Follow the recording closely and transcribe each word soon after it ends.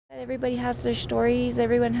Everybody has their stories,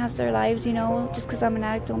 everyone has their lives, you know. Just because I'm an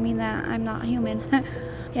addict don't mean that I'm not human.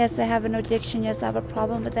 Yes, I have an addiction, yes, I have a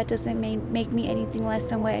problem, but that doesn't make me anything less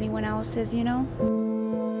than what anyone else is, you know.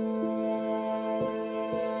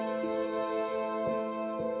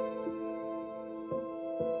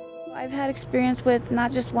 I've had experience with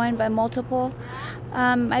not just one, but multiple.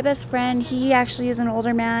 My best friend, he actually is an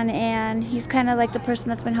older man, and he's kind of like the person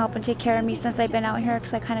that's been helping take care of me since I've been out here,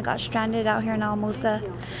 because I kind of got stranded out here in Alamosa.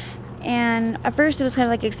 And at first it was kind of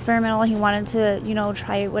like experimental. He wanted to, you know,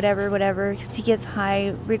 try whatever, because he gets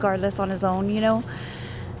high regardless on his own, you know.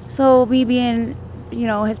 So me being, you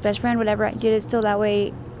know, his best friend, whatever, I did it still that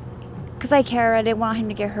way because I care. I didn't want him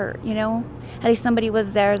to get hurt, you know. At least somebody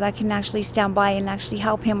was there that can actually stand by and actually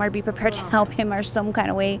help him, or be prepared to help him or some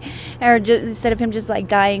kind of way, or just, instead of him just like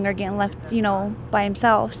dying or getting left, you know, by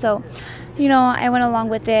himself. So, you know, I went along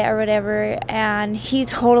with it or whatever, and he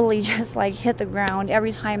totally just like hit the ground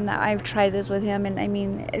every time that I've tried this with him. And I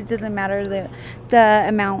mean, it doesn't matter the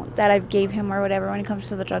amount that I gave him or whatever when it comes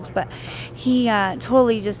to the drugs, but he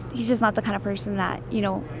totally just, he's just not the kind of person that, you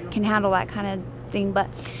know, can handle that kind of thing. But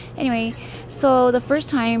anyway, so the first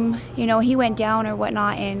time, you know, he went down or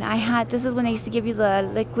whatnot, and I had, this is when they used to give you the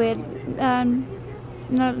liquid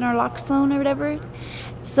Naloxone or whatever.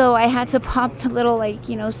 So I had to pop the little, like,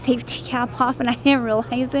 you know, safety cap off, and I didn't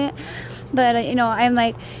realize it. But you know, I'm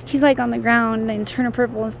like, he's like on the ground and turning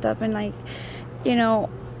purple and stuff, and like, you know,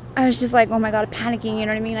 I was just like, oh my god, panicking, you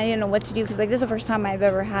know what I mean? I didn't know what to do, because like this is the first time I've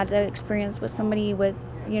ever had that experience with somebody with,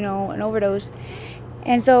 you know, an overdose.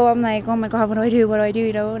 And so I'm like, oh my god, what do I do,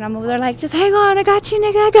 you know? And I'm over there like, just hang on, I got you,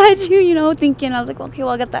 nigga, I got you, you know, thinking. I was like, okay,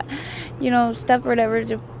 well, I got that, you know, stuff or whatever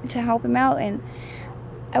to help him out. And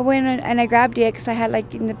I went and I grabbed it, because I had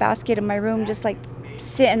like in the basket in my room, just like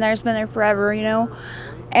sitting there. It's been there forever, you know.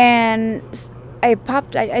 And I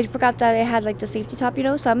forgot that I had like the safety top, you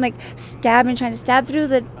know. So I'm like trying to stab through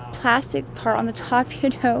the plastic part on the top, you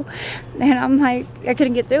know. And I'm like, I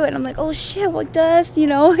couldn't get through it. And I'm like, oh shit, what does, you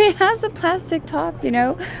know, it has a plastic top, you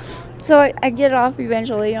know. So I get it off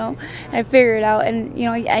eventually, you know. And I figure it out, and you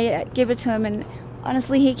know, I give it to him, and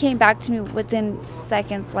honestly, he came back to me within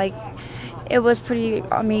seconds. Like, it was pretty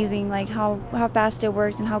amazing, like how fast it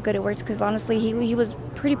worked and how good it worked, because honestly, he was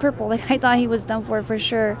pretty purple. Like, I thought he was done for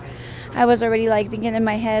sure. I was already like thinking in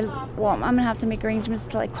my head, well, I'm gonna have to make arrangements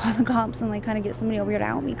to like call the cops and like kind of get somebody over here to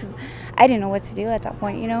help me, because I didn't know what to do at that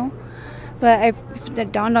point, you know. But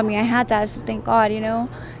it dawned on me I had that, so thank God, you know.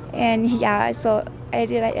 And yeah, so I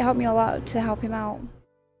did. It helped me a lot to help him out.